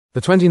The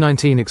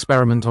 2019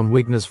 experiment on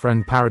Wigner's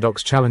friend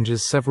paradox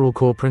challenges several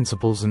core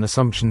principles and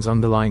assumptions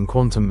underlying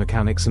quantum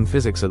mechanics and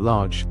physics at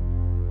large.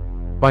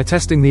 By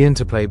testing the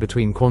interplay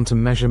between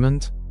quantum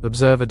measurement,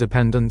 observer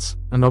dependence,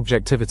 and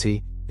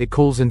objectivity, it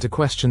calls into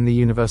question the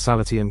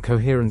universality and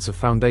coherence of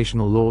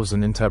foundational laws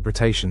and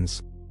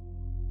interpretations.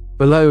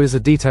 Below is a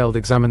detailed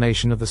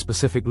examination of the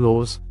specific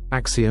laws,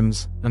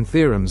 axioms, and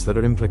theorems that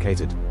are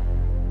implicated.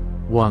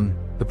 1.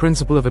 The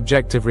principle of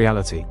objective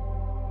reality.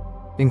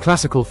 In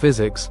classical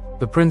physics,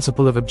 the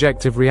principle of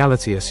objective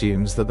reality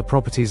assumes that the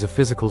properties of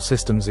physical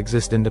systems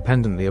exist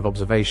independently of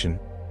observation.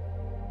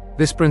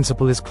 This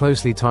principle is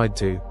closely tied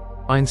to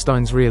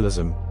Einstein's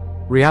realism.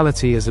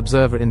 Reality is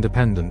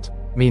observer-independent,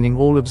 meaning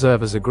all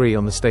observers agree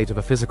on the state of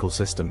a physical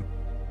system.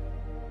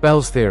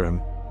 Bell's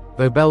theorem.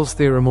 Though Bell's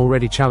theorem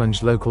already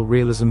challenged local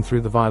realism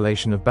through the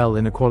violation of Bell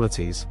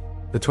inequalities,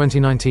 the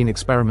 2019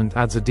 experiment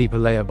adds a deeper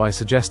layer by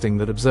suggesting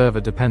that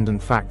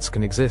observer-dependent facts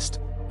can exist,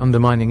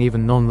 undermining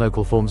even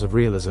non-local forms of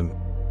realism.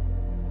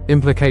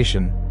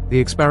 Implication. The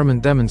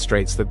experiment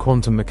demonstrates that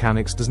quantum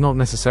mechanics does not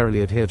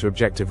necessarily adhere to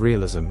objective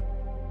realism.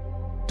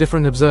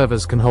 Different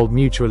observers can hold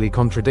mutually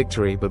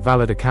contradictory but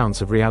valid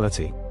accounts of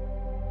reality.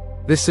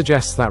 This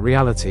suggests that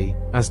reality,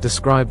 as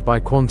described by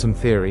quantum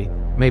theory,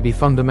 may be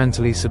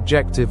fundamentally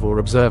subjective or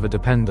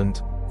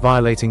observer-dependent,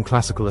 violating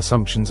classical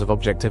assumptions of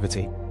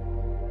objectivity.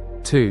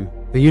 2.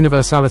 The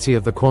universality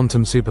of the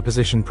quantum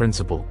superposition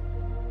principle.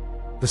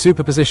 The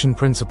superposition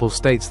principle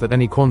states that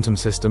any quantum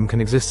system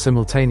can exist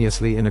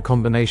simultaneously in a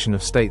combination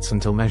of states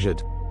until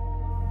measured.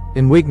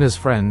 In Wigner's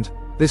friend,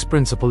 this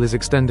principle is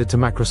extended to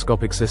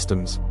macroscopic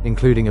systems,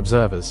 including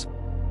observers.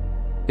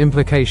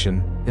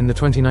 Implication. In the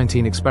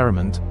 2019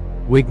 experiment,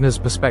 Wigner's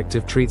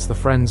perspective treats the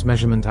friend's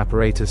measurement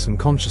apparatus and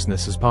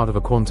consciousness as part of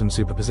a quantum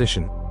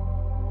superposition.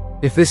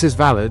 If this is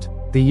valid,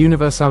 the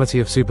universality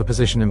of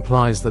superposition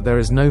implies that there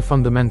is no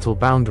fundamental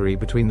boundary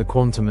between the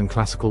quantum and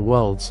classical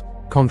worlds,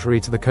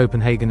 contrary to the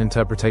Copenhagen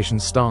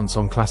interpretation's stance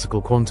on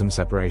classical quantum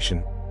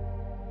separation.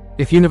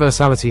 If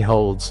universality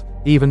holds,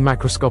 even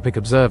macroscopic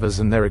observers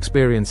and their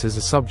experiences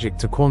are subject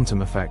to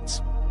quantum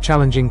effects,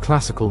 challenging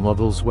classical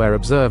models where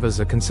observers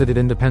are considered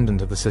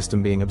independent of the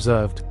system being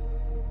observed.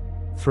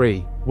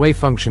 3.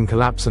 Wavefunction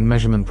collapse and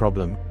measurement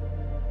problem.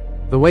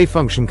 The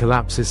wavefunction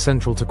collapse is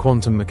central to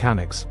quantum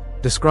mechanics,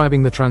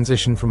 describing the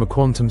transition from a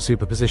quantum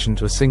superposition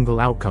to a single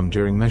outcome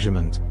during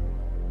measurement.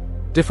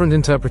 Different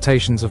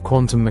interpretations of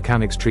quantum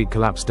mechanics treat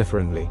collapse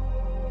differently.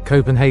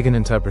 Copenhagen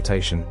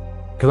interpretation.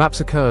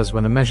 Collapse occurs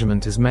when a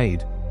measurement is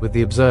made, with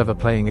the observer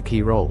playing a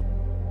key role.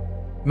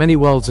 Many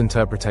worlds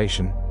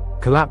interpretation.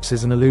 Collapse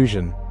is an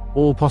illusion.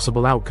 All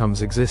possible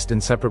outcomes exist in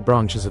separate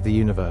branches of the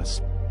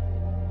universe.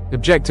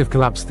 Objective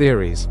collapse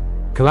theories.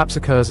 Collapse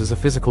occurs as a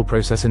physical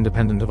process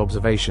independent of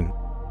observation.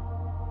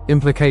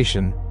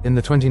 Implication. In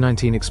the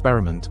 2019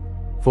 experiment,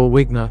 for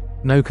Wigner,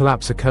 no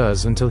collapse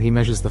occurs until he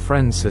measures the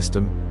friend's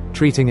system,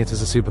 treating it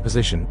as a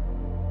superposition.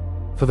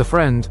 For the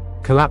friend,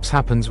 collapse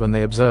happens when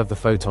they observe the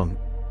photon.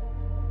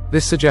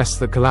 This suggests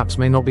that collapse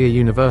may not be a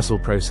universal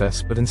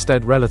process but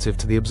instead relative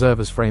to the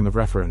observer's frame of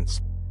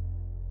reference.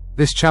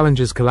 This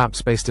challenges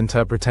collapse-based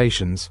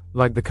interpretations,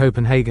 like the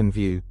Copenhagen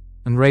view,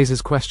 and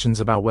raises questions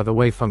about whether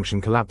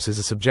wavefunction collapse is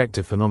a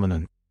subjective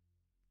phenomenon.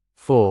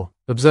 4.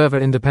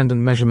 Observer-independent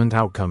measurement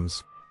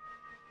outcomes.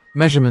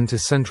 Measurement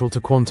is central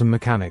to quantum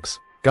mechanics,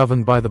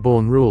 governed by the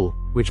Born rule,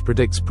 which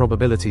predicts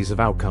probabilities of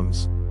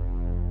outcomes.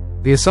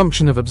 The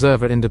assumption of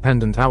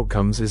observer-independent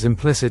outcomes is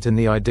implicit in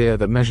the idea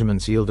that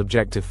measurements yield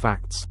objective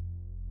facts.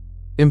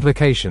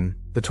 Implication.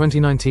 The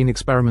 2019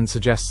 experiment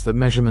suggests that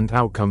measurement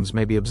outcomes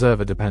may be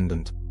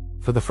observer-dependent.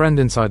 For the friend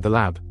inside the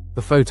lab,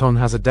 the photon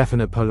has a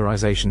definite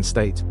polarization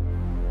state.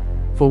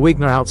 For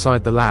Wigner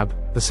outside the lab,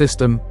 the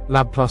system,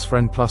 lab plus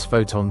friend plus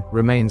photon,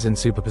 remains in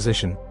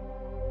superposition.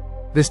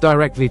 This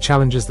directly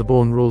challenges the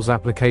Born rule's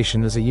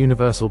application as a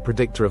universal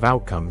predictor of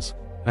outcomes,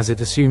 as it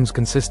assumes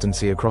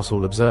consistency across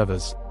all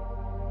observers.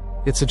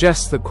 It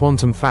suggests that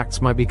quantum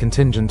facts might be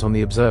contingent on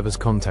the observer's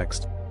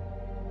context.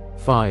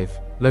 5.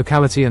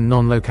 Locality and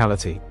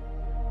non-locality.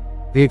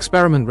 The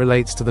experiment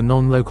relates to the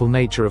non-local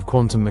nature of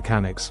quantum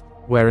mechanics,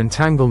 where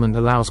entanglement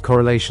allows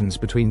correlations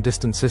between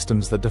distant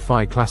systems that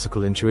defy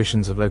classical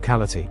intuitions of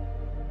locality.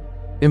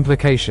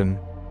 Implication.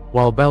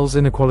 While Bell's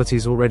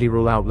inequalities already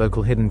rule out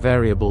local hidden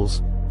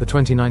variables, the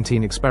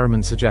 2019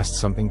 experiment suggests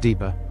something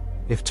deeper.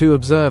 If two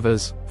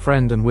observers,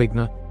 friend and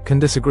Wigner, can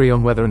disagree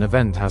on whether an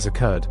event has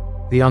occurred,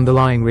 the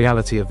underlying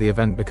reality of the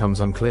event becomes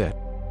unclear.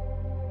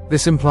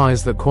 This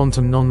implies that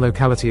quantum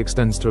non-locality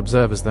extends to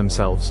observers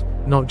themselves,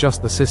 not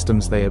just the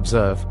systems they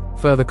observe,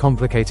 further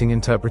complicating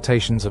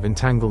interpretations of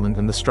entanglement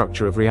and the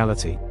structure of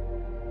reality.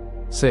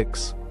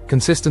 6.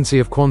 Consistency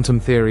of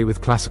quantum theory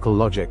with classical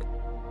logic.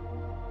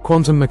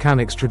 Quantum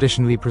mechanics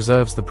traditionally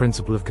preserves the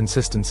principle of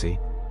consistency,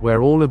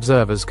 where all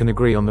observers can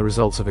agree on the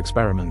results of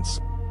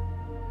experiments.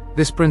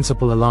 This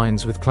principle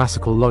aligns with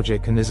classical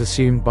logic and is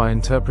assumed by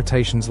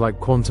interpretations like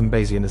quantum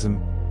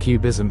Bayesianism,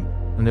 cubism,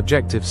 and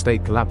objective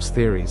state collapse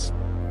theories.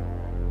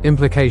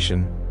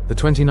 Implication. the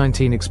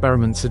 2019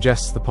 experiment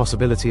suggests the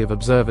possibility of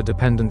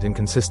observer-dependent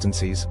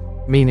inconsistencies,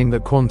 meaning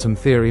that quantum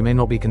theory may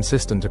not be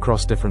consistent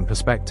across different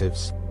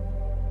perspectives.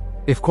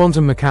 If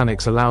quantum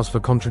mechanics allows for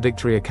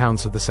contradictory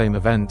accounts of the same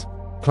event,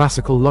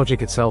 classical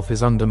logic itself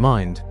is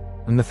undermined,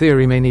 and the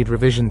theory may need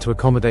revision to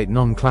accommodate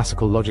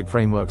non-classical logic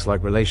frameworks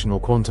like relational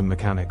quantum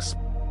mechanics.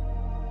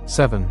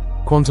 7.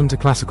 Quantum to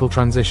classical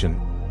transition.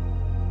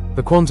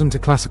 The quantum to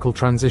classical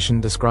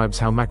transition describes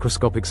how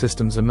macroscopic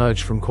systems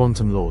emerge from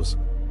quantum laws,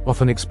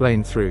 often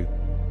explained through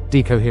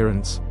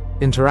decoherence.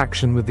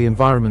 Interaction with the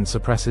environment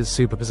suppresses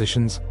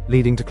superpositions,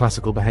 leading to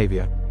classical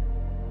behavior.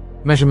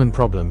 Measurement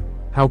problem: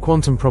 how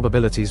quantum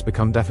probabilities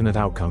become definite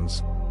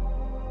outcomes.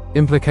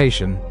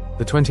 Implication: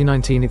 the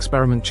 2019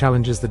 experiment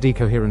challenges the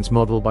decoherence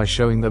model by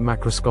showing that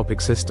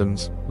macroscopic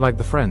systems, like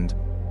the friend,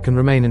 can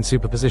remain in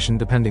superposition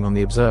depending on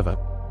the observer.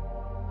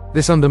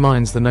 This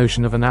undermines the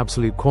notion of an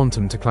absolute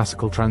quantum to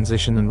classical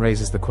transition and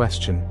raises the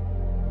question: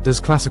 does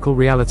classical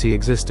reality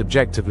exist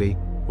objectively,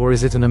 or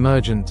is it an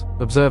emergent,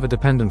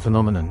 observer-dependent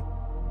phenomenon?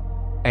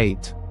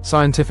 8.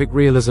 Scientific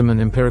realism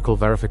and empirical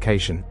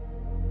verification.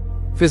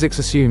 Physics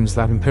assumes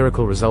that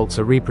empirical results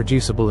are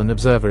reproducible and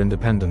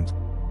observer-independent.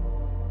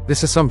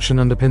 This assumption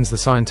underpins the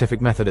scientific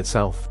method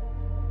itself.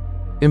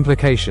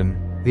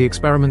 Implication: the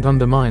experiment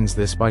undermines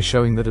this by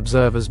showing that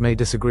observers may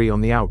disagree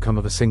on the outcome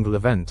of a single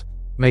event,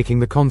 making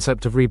the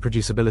concept of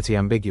reproducibility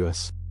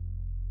ambiguous.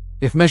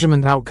 If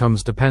measurement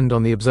outcomes depend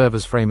on the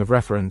observer's frame of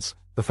reference,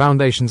 the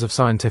foundations of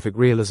scientific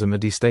realism are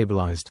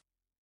destabilized.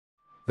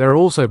 There are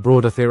also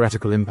broader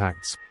theoretical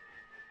impacts.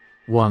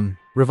 1.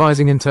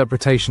 Revising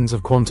interpretations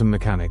of quantum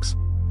mechanics.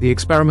 The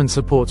experiment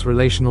supports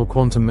relational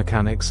quantum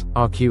mechanics,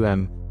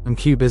 RQM, and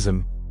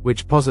cubism,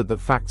 which posit that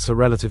facts are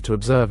relative to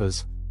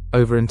observers,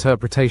 over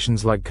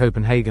interpretations like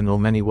Copenhagen or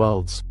many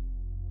worlds.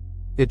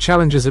 It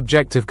challenges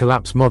objective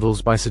collapse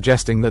models by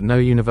suggesting that no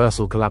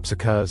universal collapse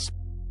occurs.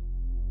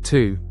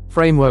 2.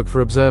 Framework for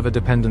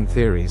observer-dependent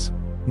theories.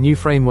 New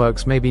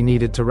frameworks may be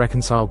needed to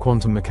reconcile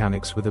quantum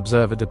mechanics with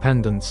observer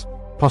dependence,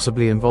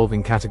 possibly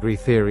involving category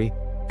theory,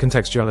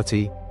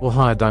 contextuality, or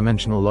higher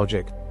dimensional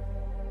logic.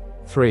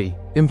 3.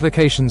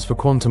 Implications for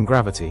quantum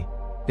gravity.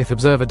 If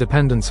observer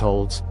dependence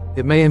holds,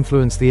 it may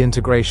influence the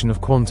integration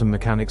of quantum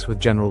mechanics with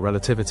general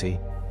relativity,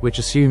 which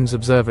assumes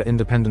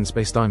observer-independent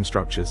spacetime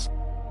structures.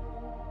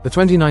 The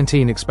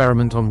 2019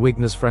 experiment on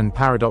Wigner's friend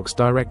paradox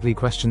directly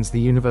questions the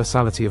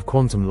universality of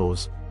quantum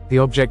laws, the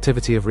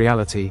objectivity of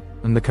reality,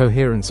 and the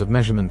coherence of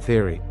measurement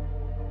theory.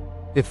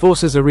 It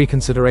forces a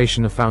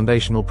reconsideration of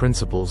foundational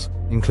principles,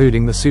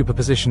 including the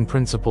superposition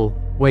principle,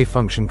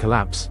 wavefunction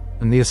collapse,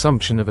 and the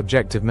assumption of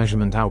objective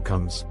measurement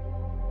outcomes.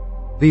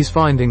 These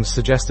findings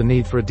suggest a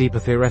need for a deeper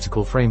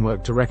theoretical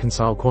framework to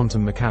reconcile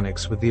quantum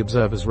mechanics with the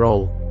observer's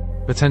role,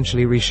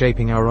 potentially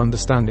reshaping our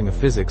understanding of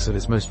physics at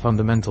its most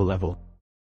fundamental level.